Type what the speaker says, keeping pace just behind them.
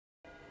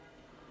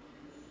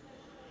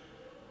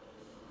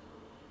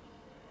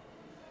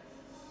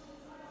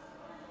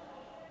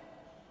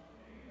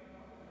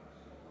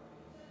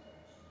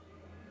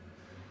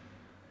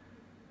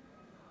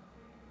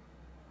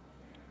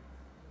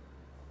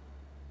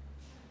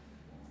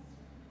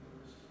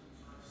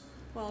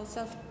Well,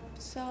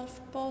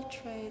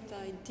 self-portrait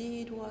I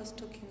did was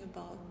talking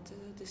about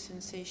the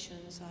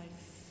sensations I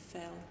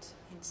felt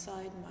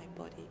inside my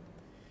body.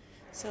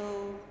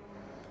 So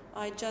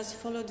I just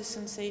follow the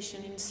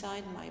sensation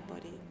inside my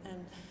body,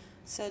 and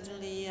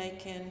suddenly I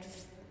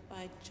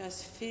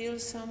just feel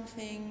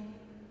something,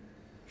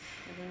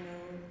 I don't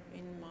know,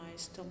 in my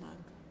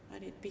stomach,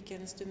 and it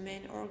becomes the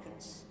main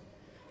organs,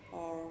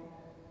 or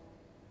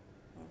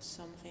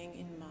something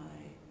in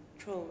my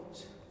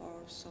throat,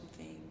 or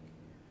something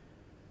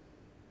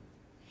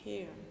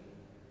here.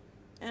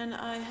 And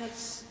I had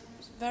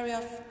very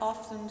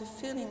often the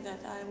feeling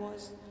that I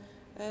was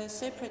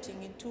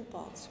separating in two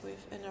parts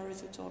with an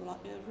horizontal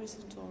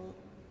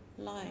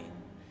line.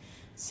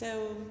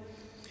 So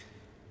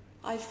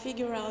I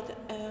figure out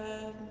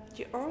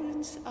the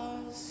organs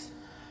as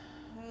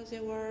they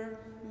were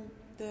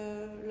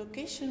the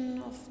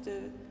location of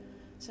the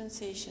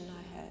sensation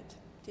I had.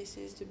 This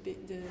is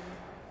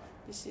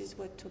this is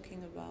what I'm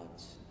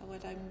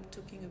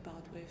talking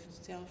about with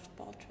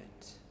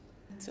self-portrait.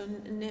 So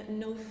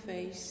no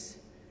face,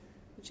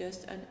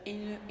 just an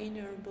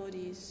inner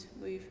bodies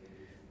with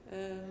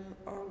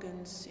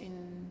organs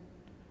in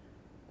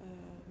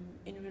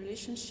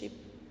relationship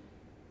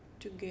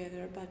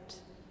together,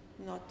 but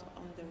not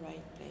on the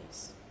right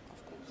place,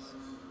 of course.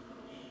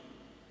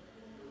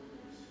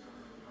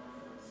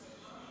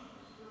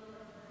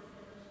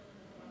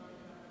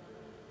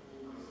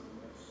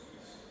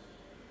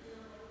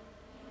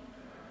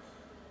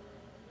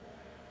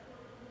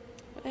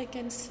 What I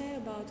can say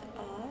about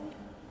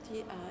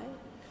the eye,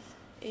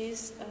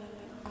 is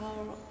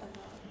our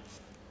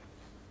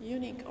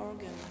unique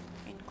organ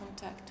in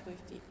contact with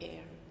the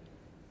air.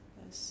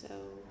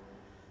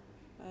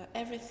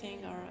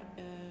 Everything are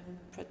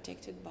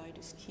protected by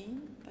the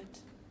skin, but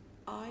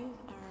eye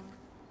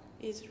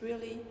is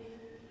really,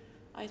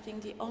 I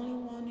think, the only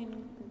one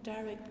in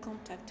direct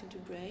contact to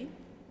the brain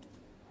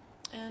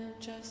and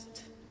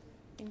just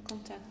in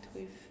contact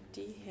with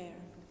the hair.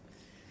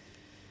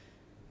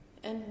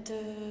 And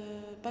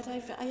but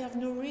I have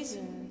no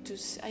reason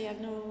I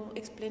have no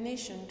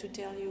explanation to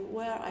tell you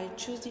where I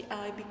choose the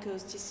eye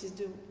because this is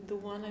the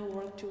one I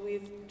work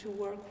with.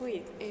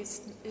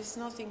 It's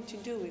nothing to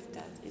do with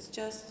that. It's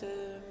just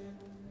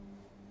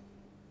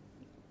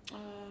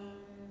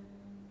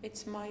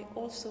it's my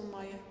own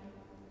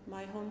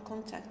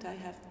contact I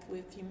have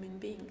with human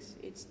beings.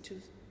 It's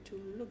to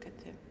look at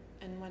them,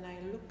 and when I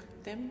look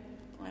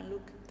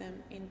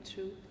them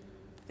into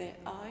their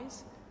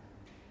eyes.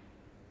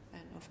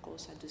 And of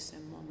course, at the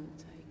same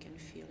moment, I can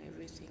feel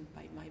everything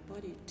by my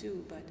body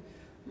too. But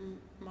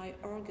my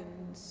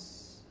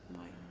organs,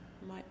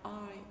 my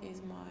eye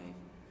is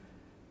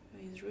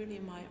really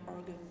my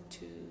organ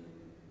to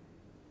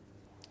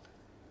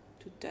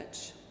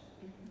touch.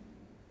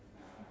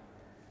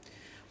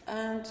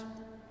 And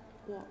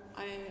well,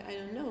 I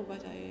don't know,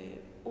 but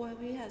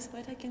yes,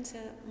 what I can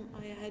say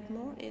I had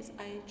more is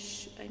I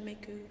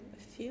make a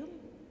film.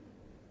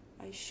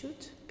 I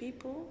shoot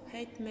people,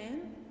 hate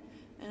men.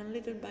 And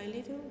little by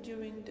little,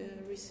 during the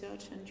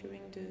research and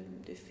during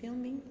the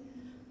filming,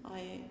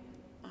 I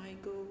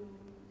go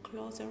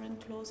closer and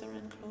closer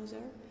and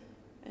closer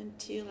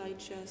until I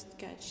just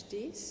catch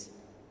this.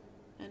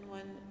 And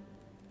when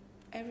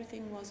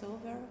everything was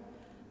over,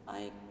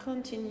 I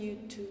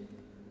continued to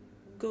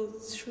go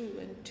through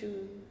and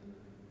to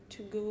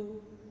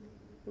go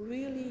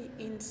really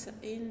in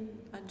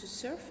at the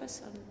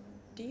surface of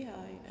the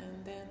eye,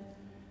 and then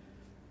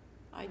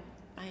I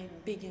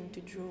begin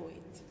to draw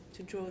it.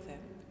 To draw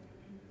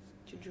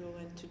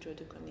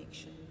the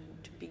connection,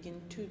 and to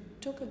begin to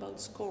talk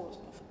about scores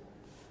of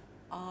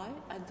eye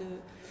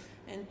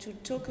and to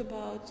talk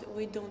about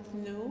we don't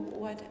know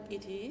what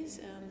it is,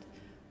 and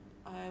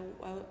I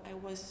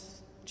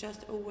was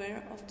just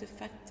aware of the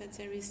fact that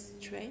there is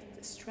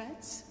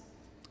threads,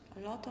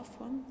 a lot of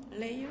them,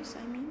 layers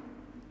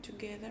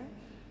together,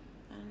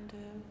 and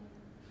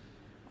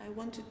I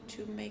wanted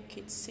to make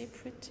it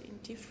separate in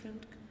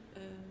different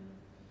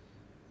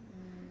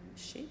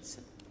sheets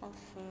of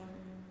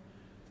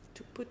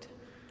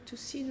to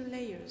see the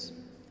layers,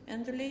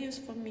 and the layers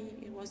for me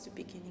it was the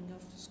beginning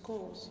of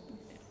scores,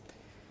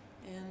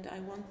 and I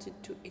wanted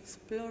to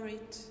explore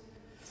it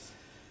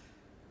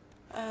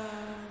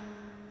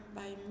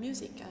by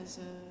music as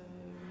a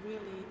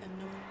really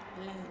unknown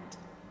land.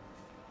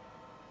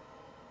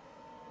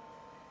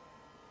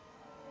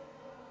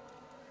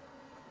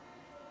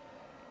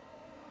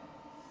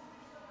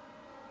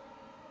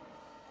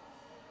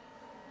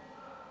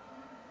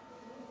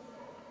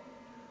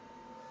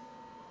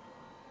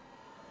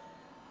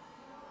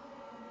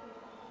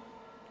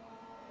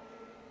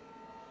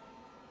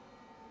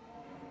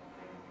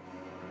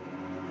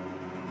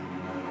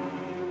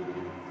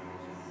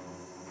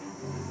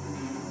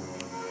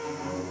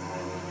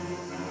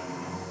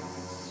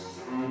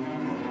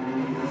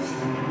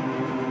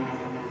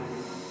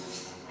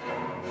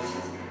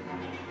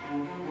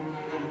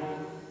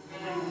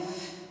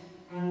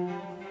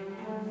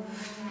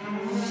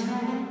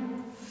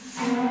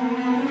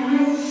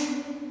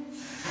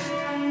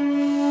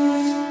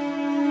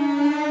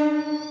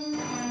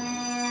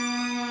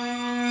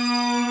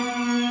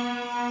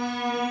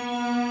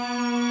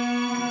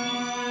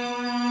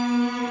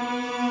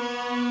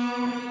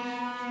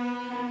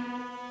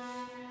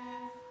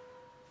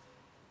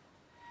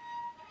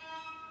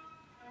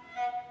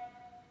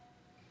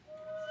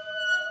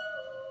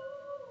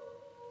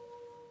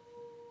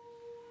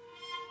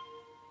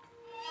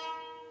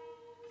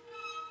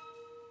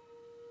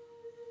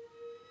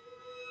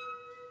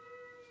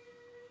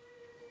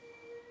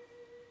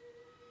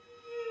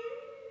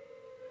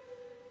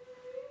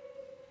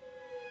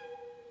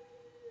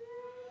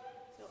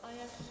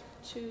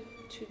 to,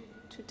 to,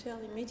 to tell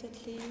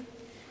immediately,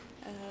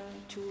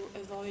 to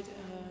avoid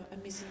a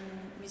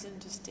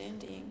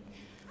misunderstanding.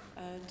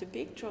 The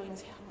big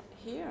drawings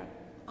here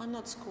are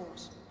not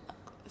scores.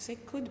 They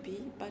could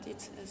be, but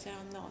they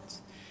are not.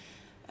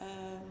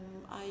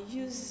 I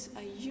use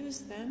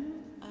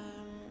them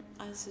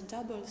as a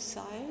double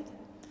side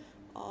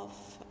of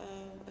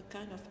a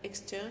kind of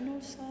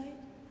external side.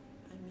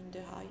 I mean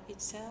the eye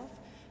itself,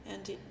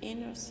 and the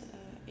inner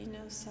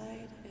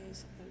side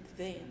is the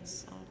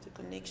veins, are the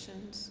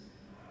connections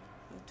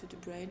to the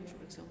brain,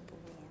 for example,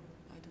 or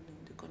I don't know,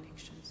 the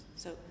connections.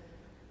 So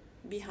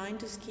behind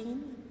the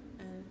skin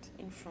and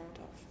in front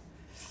of.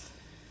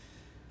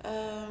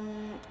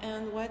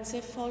 And what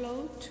they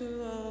followed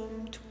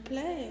to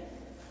play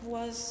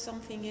was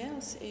something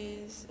else.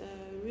 Is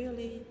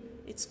really,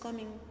 it's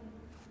coming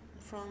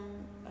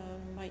from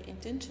my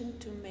intention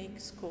to make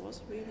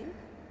scores, really,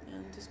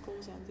 and the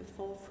scores are the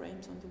 4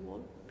 frames on the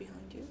wall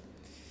behind you,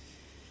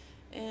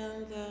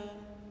 and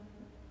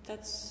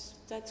that's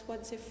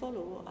what they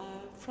follow.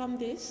 From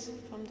the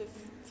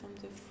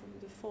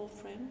 4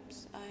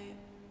 frames,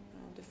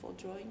 the 4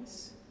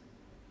 drawings,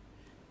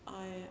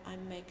 I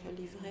make a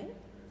livret,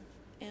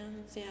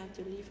 and they have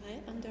the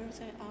livret under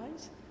their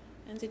eyes,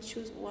 and they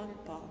choose one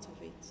part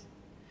of it.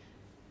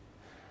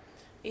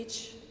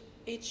 Each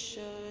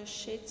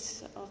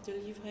sheets of the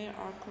livret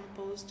are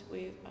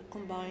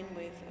combined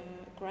with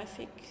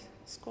graphic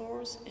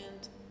scores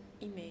and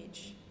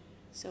image,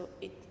 so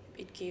it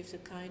gives a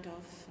kind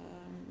of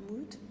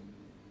mood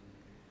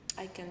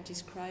I can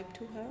describe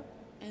to her,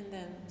 and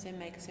then they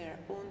make their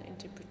own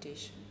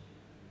interpretation.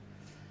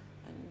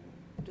 And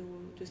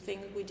the thing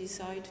we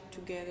decided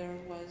together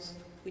with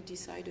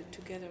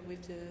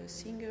the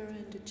singer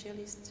and the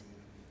cellist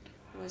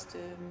was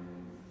the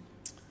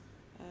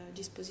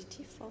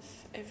dispositif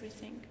of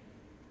everything,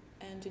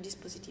 and the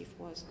dispositif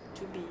was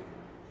to be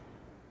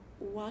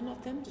one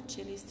of them. The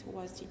cellist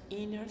was the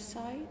inner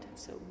side,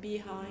 so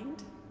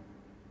behind,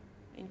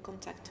 in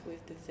contact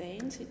with the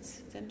veins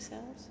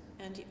themselves,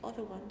 and the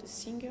other one, the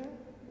singer,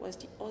 was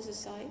the other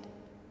side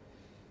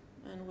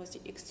and was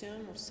the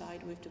external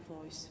side with the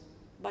voice.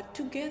 But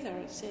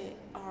together they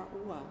are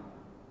one.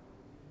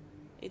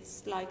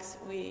 It's like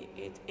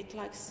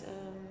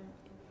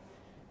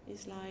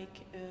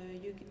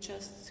you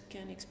just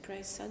can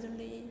express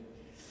suddenly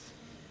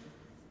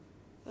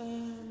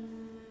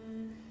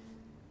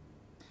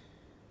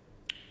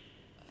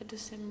at the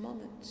same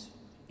moment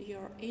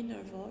your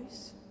inner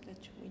voice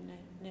that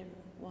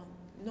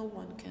no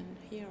one can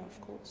hear,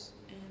 of course,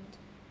 and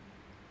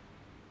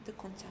the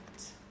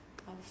contact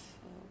of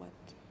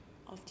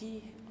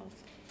the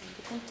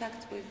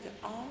contact with the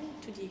eye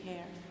to the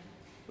hair,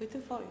 with the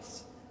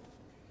voice.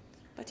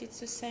 But it's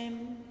the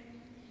same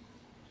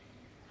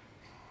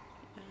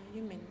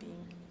human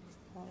being,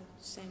 or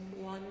same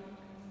one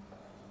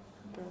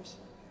person.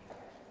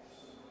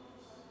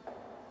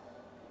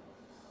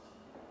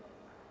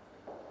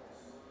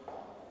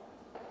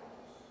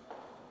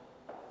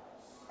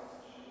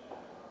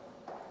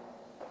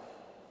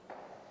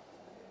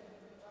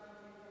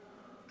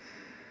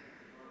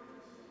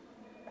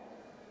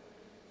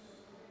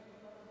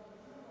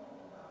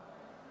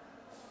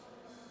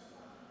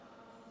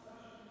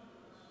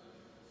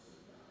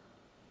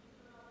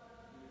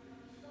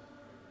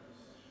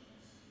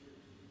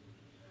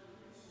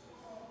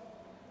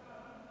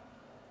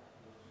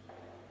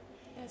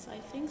 Yes, I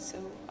think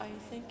so. I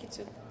think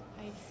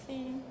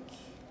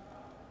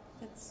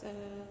that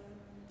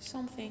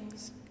something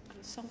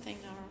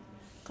are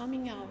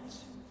coming out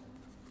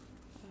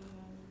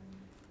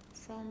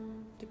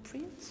from the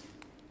print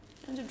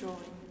and the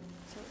drawing.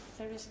 So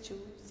there is 2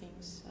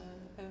 things: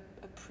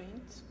 a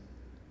print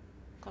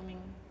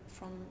coming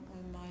from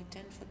my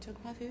 10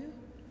 photogravure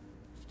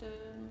of the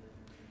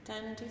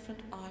 10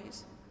 different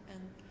eyes,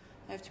 and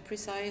I have to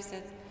precise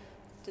that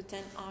the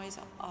 10 eyes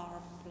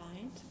are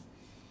blind.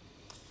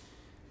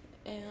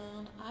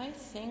 And I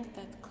think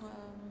that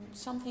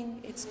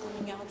something is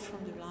coming out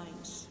from the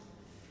lines,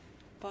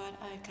 but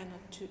I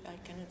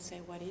cannot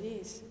say what it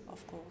is.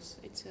 Of course,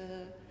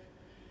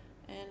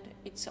 and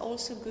it's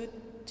also good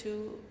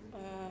to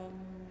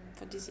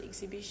for this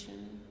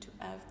exhibition to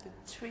have the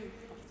 3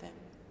 of them,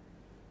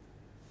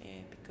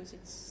 because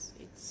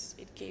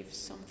it gives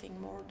something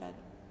more than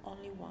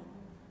only one,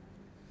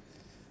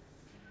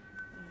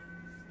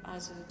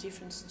 as a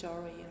different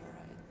story or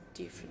a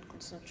different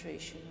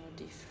concentration or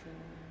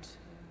different.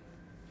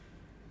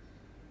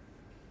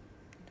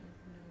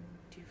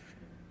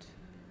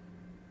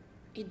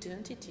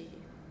 Identity,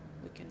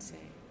 we can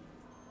say.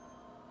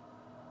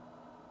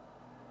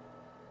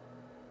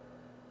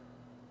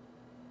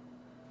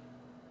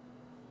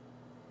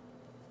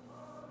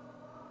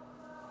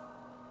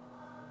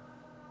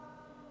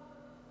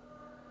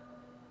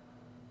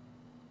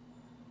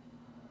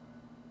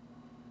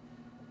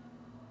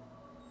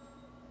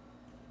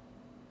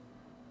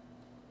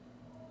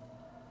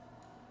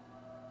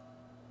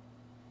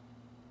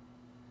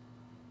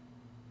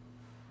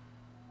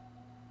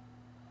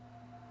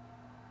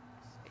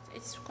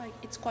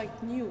 It's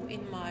quite new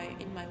in my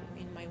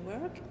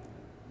work,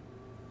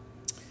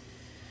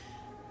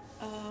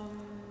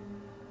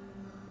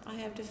 I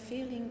have the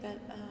feeling that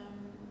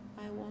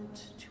I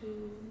want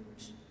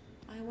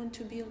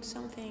to build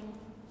something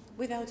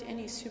without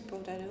any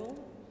support at all,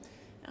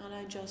 and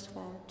I just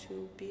want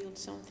to build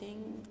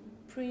something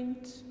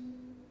print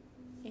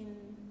in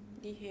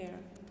the air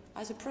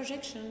as a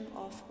projection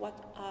of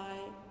what I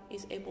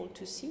is able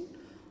to see,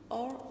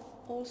 or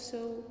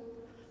also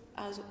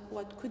as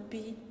what could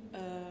be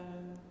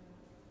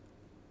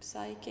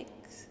psychic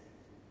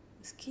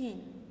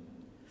skin.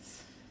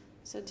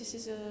 So this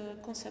is a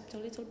concept a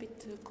little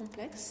bit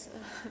complex,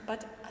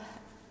 but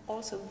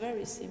also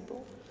very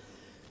simple.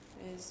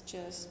 It's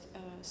just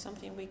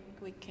something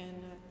we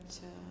cannot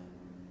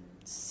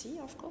see,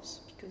 of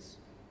course, because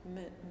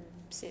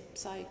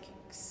psychic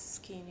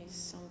skin is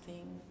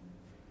something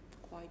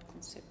quite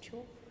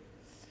conceptual.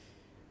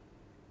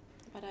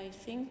 But I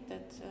think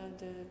that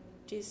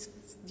this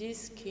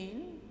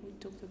skin we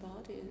talked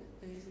about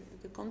is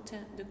the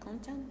content.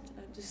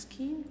 The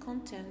skin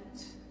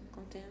contains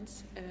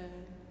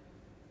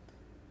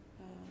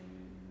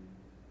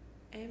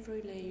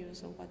every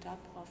layers of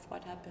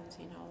what happens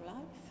in our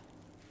life.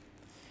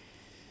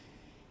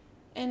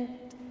 And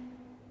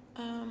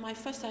my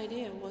first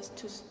idea was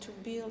to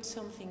build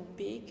something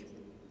big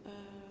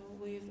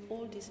with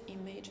all these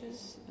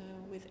images,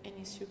 with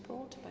any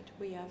support, but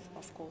we have,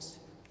 of course,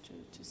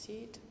 to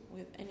see it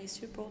with any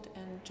support,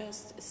 and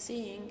just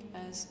seeing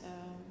as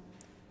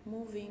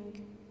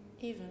moving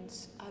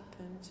events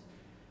happened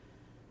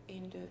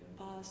in the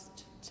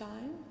past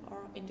time,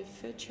 or in the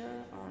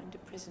future, or in the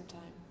present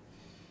time.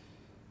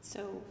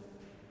 So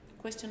the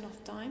question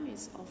of time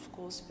is, of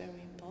course,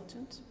 very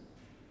important.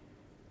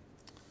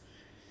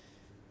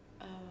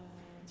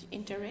 The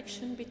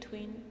interaction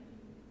between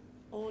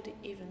all the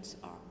events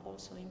are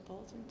also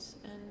important,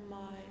 and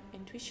my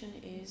intuition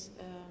is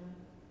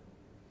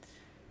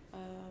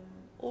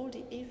all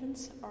the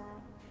events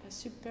are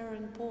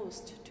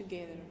superimposed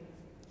together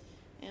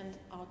and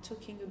are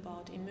talking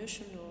about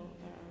emotional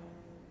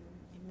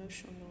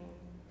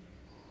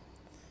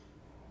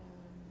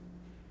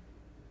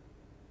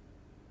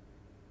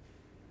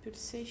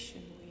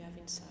pulsation we have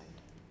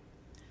inside.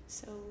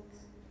 So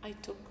I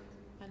took,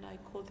 and I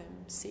call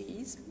them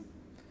seism,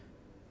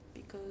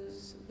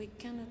 because we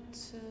cannot,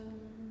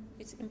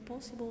 it's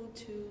impossible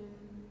to,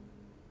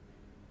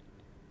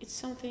 it's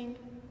something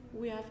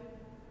we have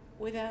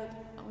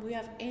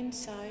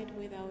inside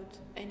without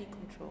any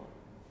control.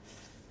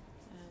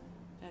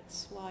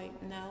 That's why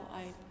now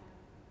I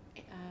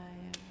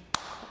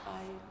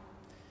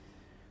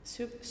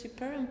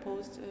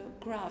superimposed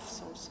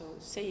graphs also,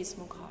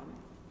 seismogram.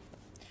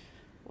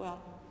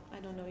 Well, I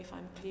don't know if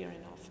I'm clear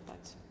enough,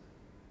 but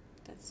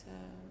that's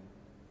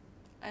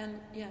and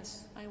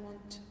yes,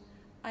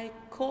 I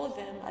call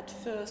them at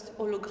first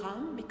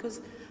hologram,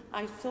 because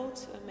I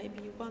thought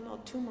maybe 1 or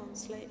 2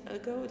 months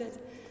ago that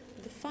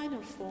the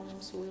final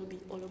forms will be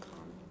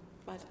hologram.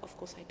 But of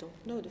course I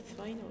don't know the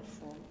final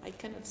form. I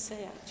cannot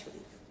say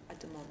actually at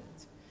the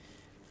moment.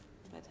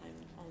 But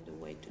I'm on the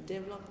way to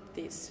develop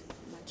this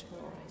much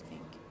more, I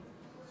think.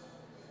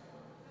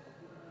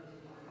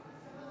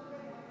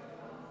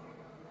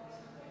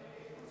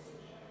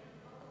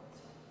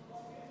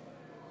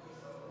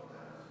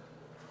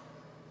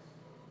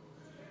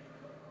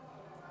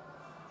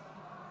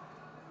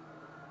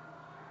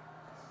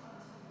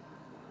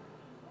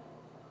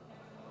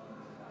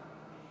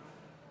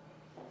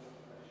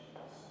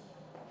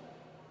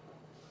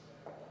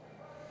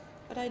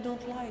 What I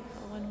don't like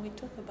when we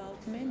talk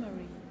about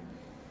memory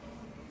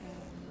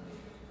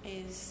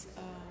is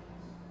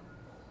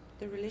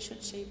the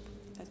relationship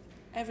that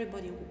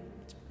everybody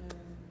would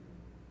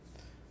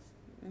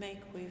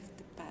make with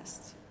the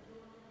past.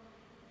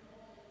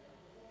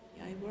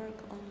 I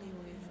work only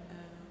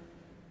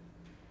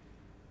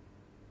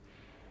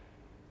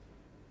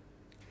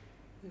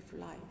with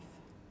life.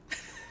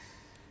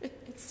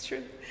 It's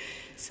true.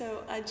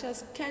 So I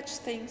just catch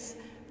things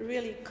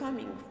really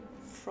coming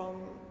from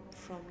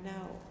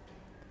now,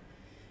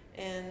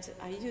 and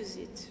I use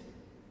it.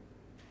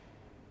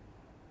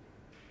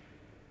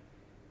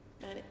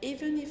 And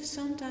even if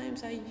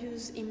sometimes I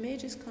use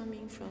images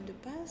coming from the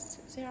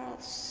past, they are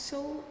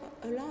so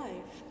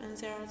alive, and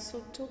they are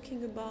so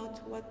talking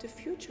about what the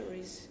future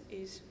is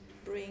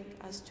bring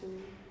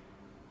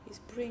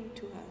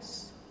to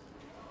us.